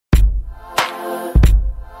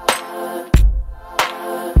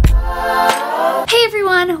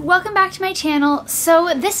everyone, welcome back to my channel.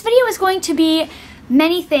 So this video is going to be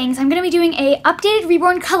many things. I'm going to be doing a updated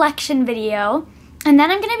Reborn collection video, and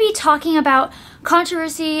then I'm going to be talking about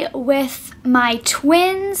controversy with my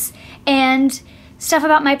twins and stuff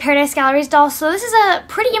about my Paradise Galleries doll. So this is a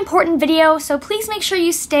pretty important video, so please make sure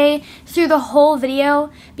you stay through the whole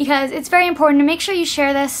video because it's very important to make sure you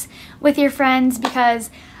share this with your friends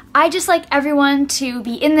because I just like everyone to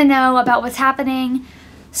be in the know about what's happening.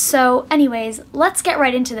 So anyways, let's get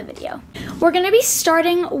right into the video. We're gonna be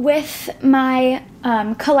starting with my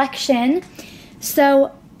collection.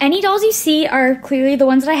 So any dolls you see are clearly the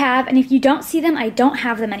ones that I have, and if you don't see them, I don't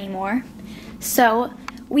have them anymore. So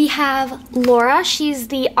we have Laura. She's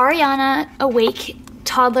the Ariana Awake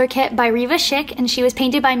toddler kit by Riva Schick, and she was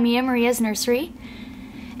painted by Mia Maria's Nursery.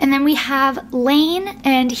 And then we have Lane,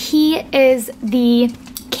 and he is the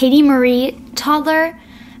Katie Marie toddler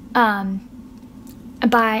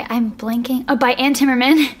by Ann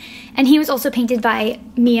Timmerman, and he was also painted by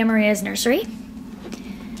Mia Maria's Nursery.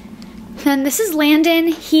 Then this is Landon.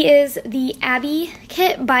 He is the Abby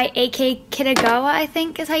kit by A.K. Kitagawa, I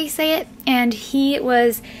think is how you say it, and he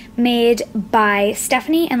was made by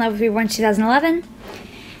Stephanie and Love with Reborn 2011.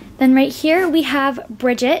 Then right here we have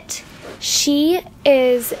Bridget. She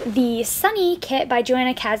is the Sunny kit by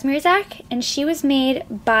Joanna Kazmierzak, and she was made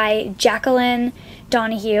by Jacqueline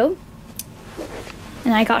Donahue.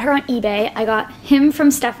 And I got her on eBay. I got him from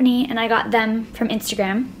Stephanie, and I got them from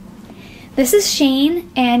Instagram. This is Shane,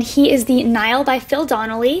 and he is the Nile by Phil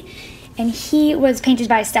Donnelly, and he was painted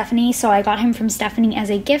by Stephanie, so I got him from Stephanie as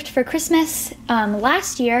a gift for Christmas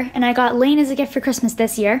last year, and I got Lane as a gift for Christmas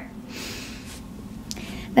this year.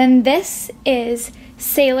 Then this is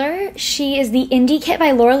Sailor. She is the Indie kit by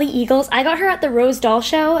Laura Lee Eagles. I got her at the Rose Doll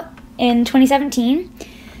Show in 2017.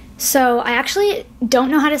 So I actually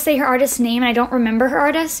don't know how to say her artist's name, and I don't remember her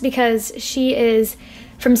artist because she is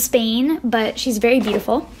from Spain, but she's very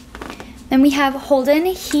beautiful. Then we have Holden.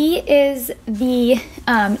 He is the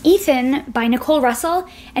Ethan by Nicole Russell,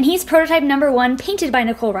 and he's prototype number 1 painted by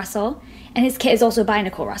Nicole Russell, and his kit is also by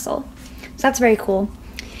Nicole Russell. So that's very cool.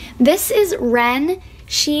 This is Ren.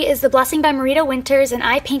 She is the Blessing by Marita Winters, and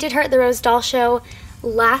I painted her at the Rose Doll Show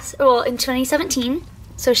in 2017.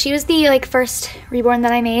 So she was the first Reborn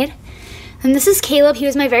that I made. And this is Caleb. He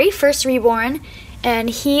was my very first Reborn,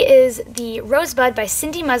 and he is the Rosebud by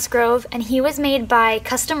Cindy Musgrove, and he was made by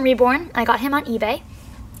Custom Reborn. I got him on eBay.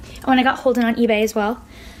 Oh, and I got Holden on eBay as well.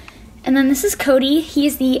 And then this is Cody.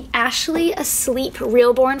 He's the Ashley Asleep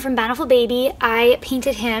Realborn from Bountiful Baby. I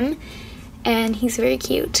painted him, and he's very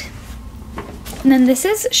cute. And then this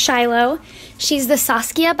is Shiloh. She's the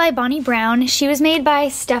Saskia by Bonnie Brown. She was made by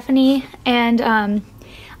Stephanie, and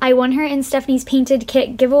I won her in Stephanie's painted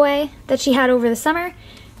kit giveaway that she had over the summer.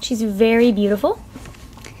 She's very beautiful.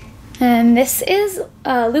 And this is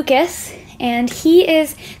Lucas, and he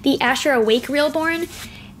is the Asher Awake Realborn,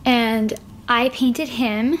 and I painted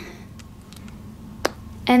him.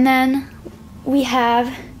 And then we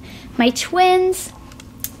have my twins.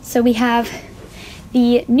 So we have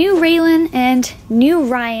the new Raylan and new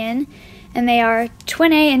Ryan, and they are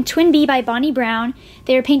Twin A and Twin B by Bonnie Brown.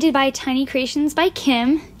 They are painted by Tiny Creations by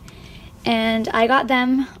Kim, and I got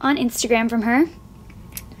them on Instagram from her.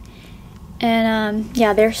 And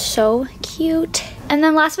yeah, they're so cute. And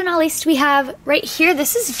then last but not least, we have right here,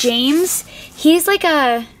 this is James. He's like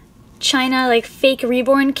a China fake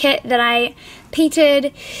Reborn kit that I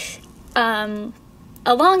painted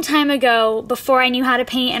a long time ago before I knew how to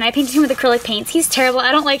paint, and I painted him with acrylic paints. He's terrible.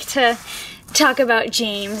 I don't like to talk about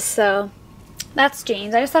James, so that's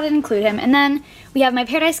James. I just thought I'd include him. And then we have my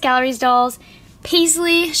Paradise Galleries dolls.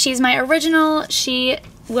 Paisley, she's my original. She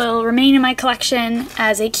will remain in my collection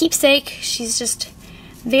as a keepsake. She's just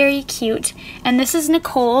very cute. And this is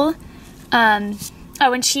Nicole. And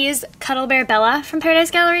she is Cuddle Bear Bella from Paradise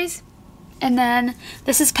Galleries. And then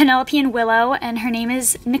this is Penelope and Willow, and her name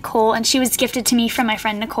is Nicole, and she was gifted to me from my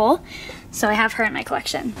friend Nicole. So I have her in my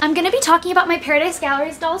collection. I'm gonna be talking about my Paradise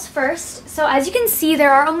Galleries dolls first. So as you can see,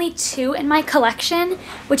 there are only 2 in my collection,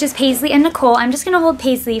 which is Paisley and Nicole. I'm just gonna hold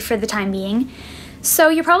Paisley for the time being. So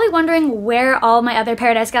you're probably wondering where all my other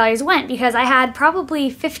Paradise Galleries went, because I had probably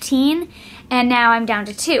 15, and now I'm down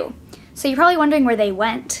to 2. So you're probably wondering where they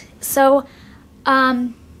went. So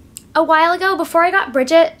a while ago, before I got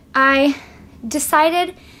Bridget, I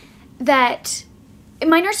decided that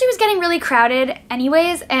my nursery was getting really crowded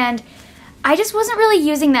anyways, and I just wasn't really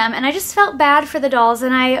using them, and I just felt bad for the dolls,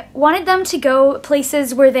 and I wanted them to go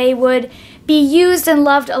places where they would be used and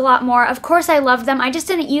loved a lot more. Of course I loved them, I just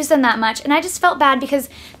didn't use them that much, and I just felt bad because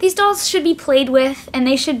these dolls should be played with, and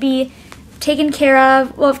they should be taken care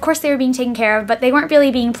of. Well, of course they were being taken care of, but they weren't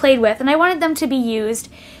really being played with, and I wanted them to be used.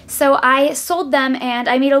 So I sold them, and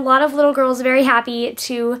I made a lot of little girls very happy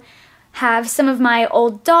to have some of my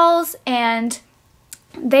old dolls, and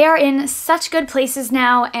they are in such good places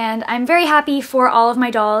now, and I'm very happy for all of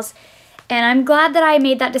my dolls. And I'm glad that I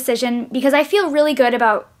made that decision because I feel really good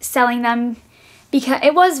about selling them, because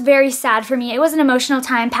it was very sad for me. It was an emotional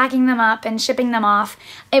time packing them up and shipping them off.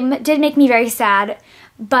 It did make me very sad.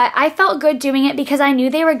 But I felt good doing it because I knew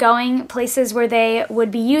they were going places where they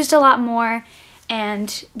would be used a lot more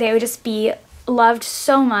and they would just be loved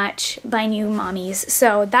so much by new mommies.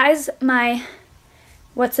 So that is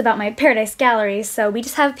what's about my Paradise Galleries. So we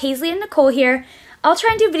just have Paisley and Nicole here. I'll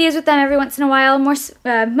try and do videos with them every once in a while,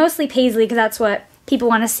 mostly Paisley because that's what people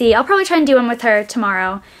want to see. I'll probably try and do one with her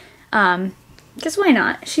tomorrow because why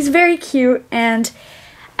not? She's very cute, and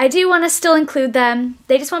I do want to still include them.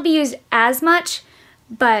 They just won't be used as much.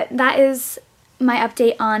 But that is my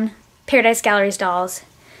update on Paradise Galleries dolls.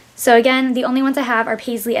 So again, the only ones I have are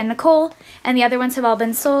Paisley and Nicole, and the other ones have all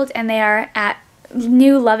been sold, and they are at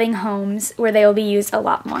new loving homes where they will be used a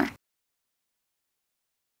lot more.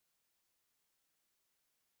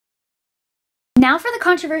 Now for the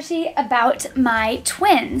controversy about my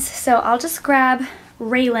twins. So I'll just grab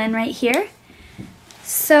Raylan right here.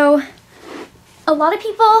 So a lot of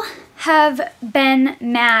people have been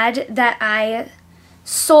mad that I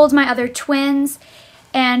sold my other twins,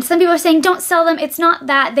 and some people are saying don't sell them. It's not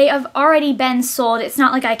that. They have already been sold. It's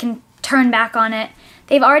not like I can turn back on it.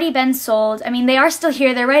 They've already been sold. I mean, they are still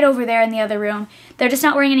here. They're right over there in the other room. They're just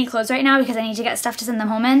not wearing any clothes right now because I need to get stuff to send them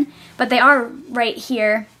home in, but they are right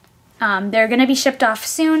here. They're going to be shipped off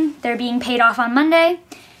soon. They're being paid off on Monday,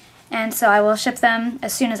 and so I will ship them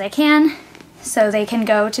as soon as I can so they can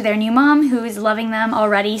go to their new mom, who is loving them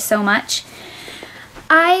already so much.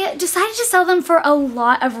 I decided to sell them for a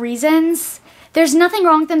lot of reasons. There's nothing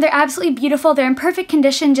wrong with them. They're absolutely beautiful. They're in perfect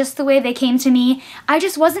condition just the way they came to me. I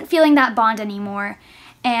just wasn't feeling that bond anymore.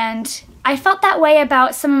 And I felt that way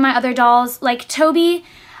about some of my other dolls. Like Toby,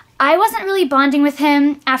 I wasn't really bonding with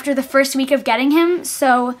him after the first week of getting him.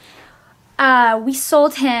 So we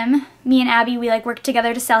sold him. Me and Abby, we worked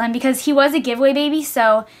together to sell him because he was a giveaway baby.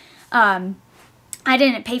 So I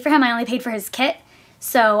didn't pay for him. I only paid for his kit.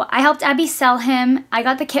 So I helped Abby sell him. I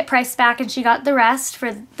got the kit price back and she got the rest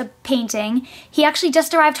for the painting. He actually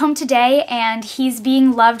just arrived home today and he's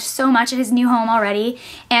being loved so much at his new home already.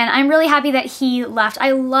 And I'm really happy that he left.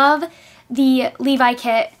 I love the Levi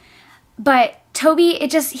kit, but Toby, he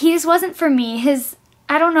just wasn't for me.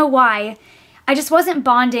 I don't know why. I just wasn't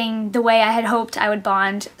bonding the way I had hoped I would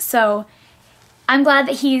bond. So I'm glad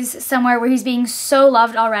that he's somewhere where he's being so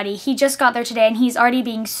loved already. He just got there today and he's already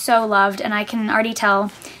being so loved, and I can already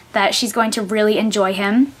tell that she's going to really enjoy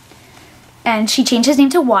him. And she changed his name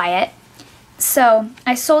to Wyatt. So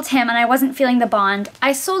I sold him and I wasn't feeling the bond.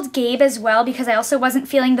 I sold Gabe as well because I also wasn't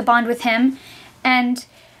feeling the bond with him. And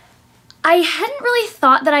I hadn't really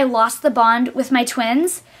thought that I lost the bond with my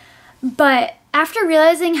twins, but after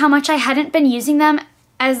realizing how much I hadn't been using them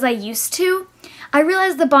as I used to, I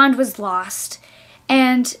realized the bond was lost.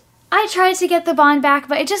 And I tried to get the bond back,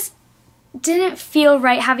 but it just didn't feel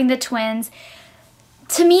right having the twins.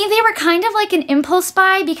 To me, they were kind of like an impulse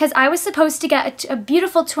buy because I was supposed to get a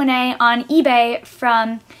beautiful twinette on eBay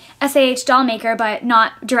from SAH Dollmaker, but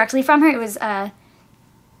not directly from her. It was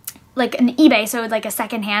like an eBay, so like a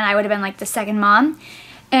second hand. I would have been like the second mom.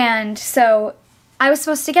 And so I was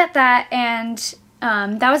supposed to get that, and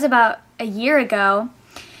that was about a year ago.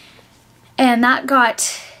 And that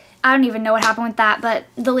got... I don't even know what happened with that, but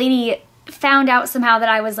the lady found out somehow that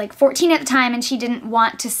I was like 14 at the time and she didn't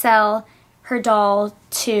want to sell her doll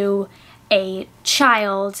to a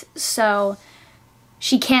child, so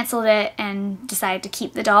she canceled it and decided to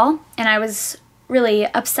keep the doll. And I was really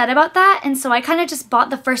upset about that, and so I kind of just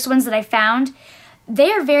bought the first ones that I found.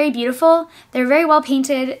 They are very beautiful. They're very well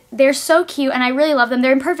painted. They're so cute, and I really love them.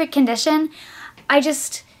 They're in perfect condition. I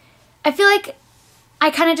feel like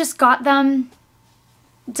I kind of just got them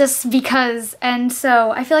just because, and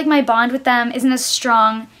so I feel like my bond with them isn't as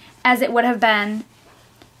strong as it would have been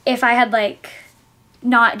if I had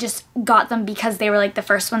not just got them because they were the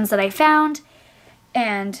first ones that I found.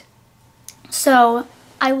 And so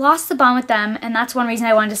I lost the bond with them, and that's one reason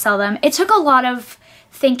I wanted to sell them. It took a lot of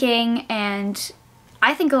thinking and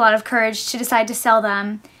I think a lot of courage to decide to sell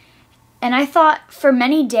them, and I thought for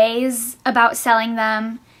many days about selling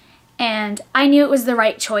them, and I knew it was the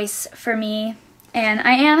right choice for me. And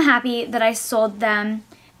I am happy that I sold them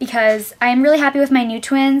because I am really happy with my new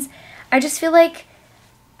twins. I just feel like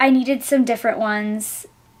I needed some different ones,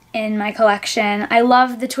 in my collection. I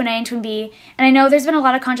love the Twin A and Twin B, and I know there's been a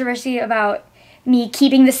lot of controversy about me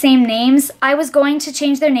keeping the same names. I was going to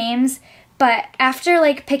change their names, but after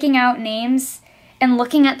like picking out names and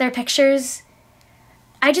looking at their pictures,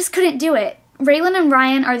 I just couldn't do it. Raylan and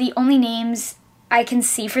Ryan are the only names I can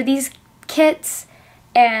see for these kits,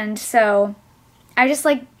 and so I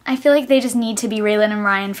feel like they just need to be Raylan and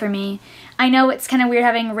Ryan for me. I know it's kind of weird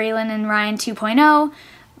having Raylan and Ryan 2.0,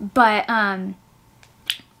 but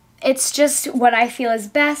it's just what I feel is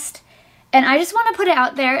best. And I just want to put it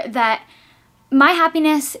out there that my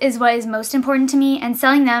happiness is what is most important to me, and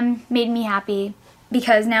selling them made me happy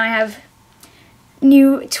because now I have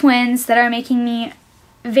new twins that are making me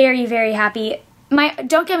very, very happy.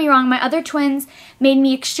 Don't get me wrong, my other twins made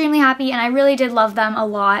me extremely happy, and I really did love them a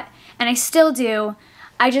lot, and I still do.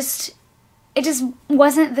 It just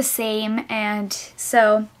wasn't the same, and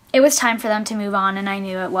so it was time for them to move on, and I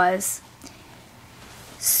knew it was.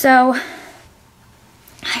 So,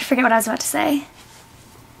 I forget what I was about to say.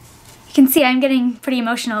 You can see I'm getting pretty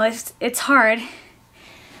emotional. It's hard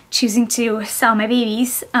choosing to sell my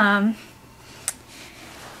babies. But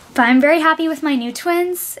I'm very happy with my new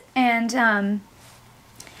twins, and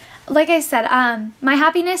like I said, my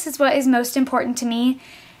happiness is what is most important to me,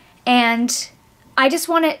 and I just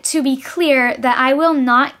want it to be clear that I will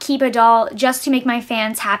not keep a doll just to make my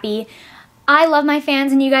fans happy. I love my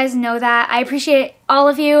fans, and you guys know that. I appreciate all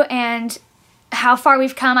of you and how far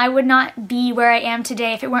we've come. I would not be where I am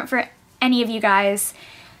today if it weren't for any of you guys.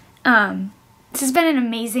 This has been an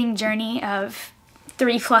amazing journey of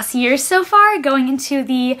 3+ years so far, going into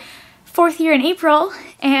the 4th year in April,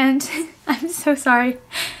 and I'm so sorry.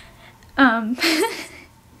 But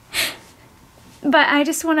I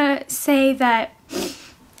just want to say that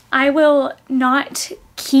I will not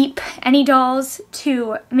keep any dolls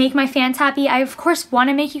to make my fans happy. I of course want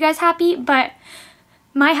to make you guys happy, but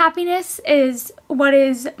my happiness is what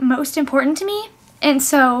is most important to me, and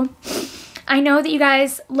so I know that you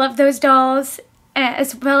guys love those dolls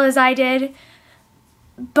as well as I did,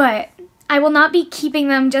 but I will not be keeping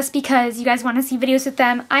them just because you guys want to see videos with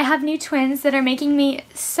them. I have new twins that are making me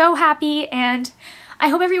so happy, and I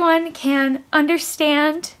hope everyone can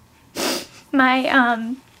understand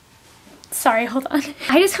my, sorry, hold on.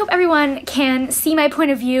 I just hope everyone can see my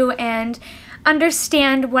point of view and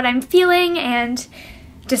understand what I'm feeling and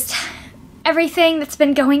just everything that's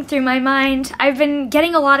been going through my mind. I've been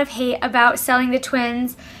getting a lot of hate about selling the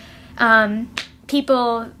twins,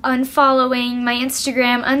 people unfollowing my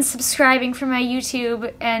Instagram, unsubscribing from my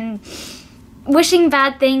YouTube, and wishing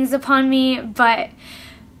bad things upon me, but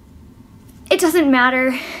it doesn't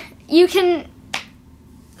matter. You can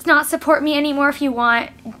not support me anymore if you want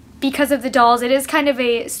because of the dolls. It is kind of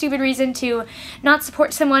a stupid reason to not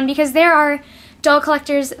support someone because there are doll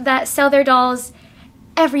collectors that sell their dolls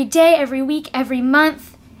every day, every week, every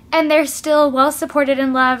month, and they're still well supported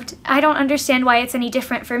and loved. I don't understand why it's any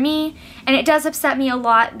different for me, and it does upset me a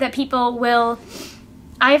lot that people will...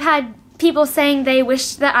 I've had people saying they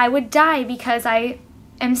wish that I would die because I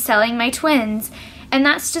am selling my twins, and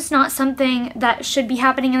that's just not something that should be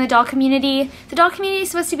happening in the doll community. The doll community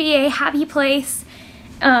is supposed to be a happy place.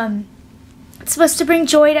 It's supposed to bring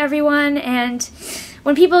joy to everyone, and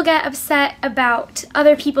when people get upset about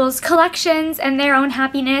other people's collections and their own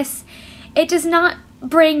happiness, it does not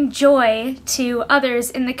bring joy to others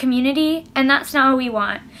in the community, and that's not what we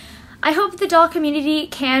want. I hope the doll community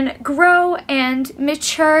can grow and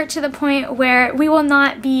mature to the point where we will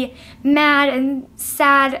not be mad and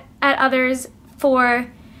sad at others for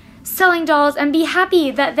selling dolls and be happy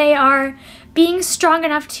that they are being strong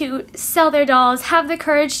enough to sell their dolls, have the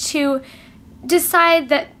courage to decide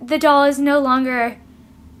that the doll is no longer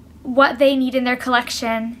what they need in their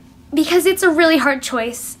collection, because it's a really hard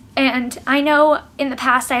choice. And I know in the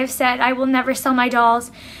past I have said I will never sell my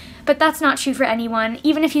dolls, but that's not true for anyone.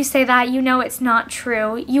 Even if you say that, you know it's not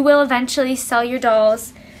true. You will eventually sell your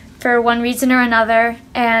dolls for one reason or another,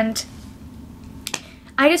 and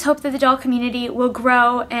I just hope that the doll community will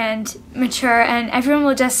grow and mature and everyone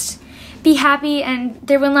will just be happy and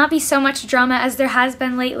there will not be so much drama as there has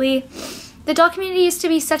been lately. The doll community used to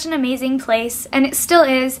be such an amazing place, and it still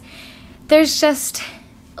is. There's just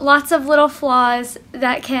lots of little flaws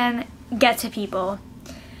that can get to people.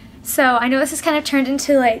 So I know this has kind of turned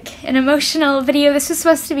into like an emotional video. This was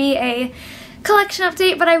supposed to be a collection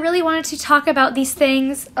update, but I really wanted to talk about these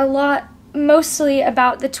things a lot, mostly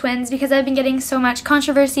about the twins, because I've been getting so much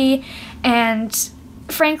controversy and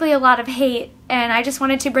frankly a lot of hate, and I just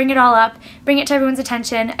wanted to bring it all up, bring it to everyone's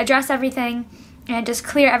attention, address everything, and just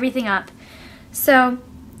clear everything up. So,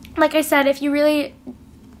 like I said, if you really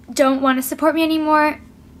don't want to support me anymore,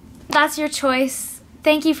 that's your choice.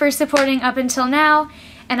 thank you for supporting up until now,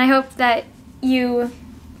 and I hope that you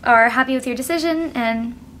are happy with your decision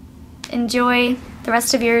and enjoy the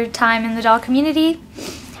rest of your time in the doll community.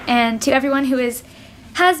 And to everyone who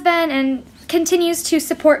has been and continues to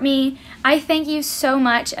support me, I thank you so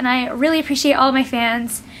much, and I really appreciate all of my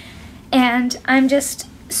fans, and I'm just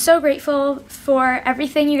so grateful for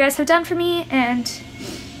everything you guys have done for me, and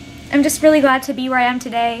I'm just really glad to be where I am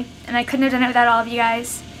today, and I couldn't have done it without all of you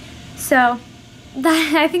guys. So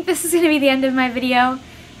I think this is going to be the end of my video.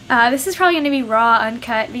 This is probably going to be raw,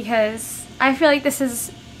 uncut, because I feel like this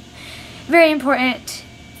is very important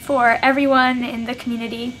for everyone in the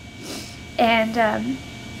community. And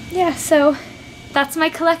yeah, so that's my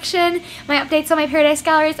collection, my updates on my Paradise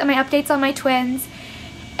Galleries, and my updates on my twins.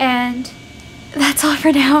 And that's all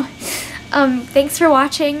for now. Thanks for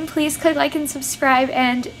watching. Please click like and subscribe,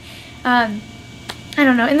 and I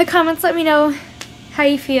don't know, in the comments let me know how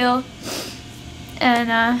you feel.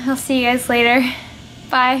 And I'll see you guys later.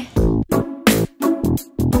 Bye.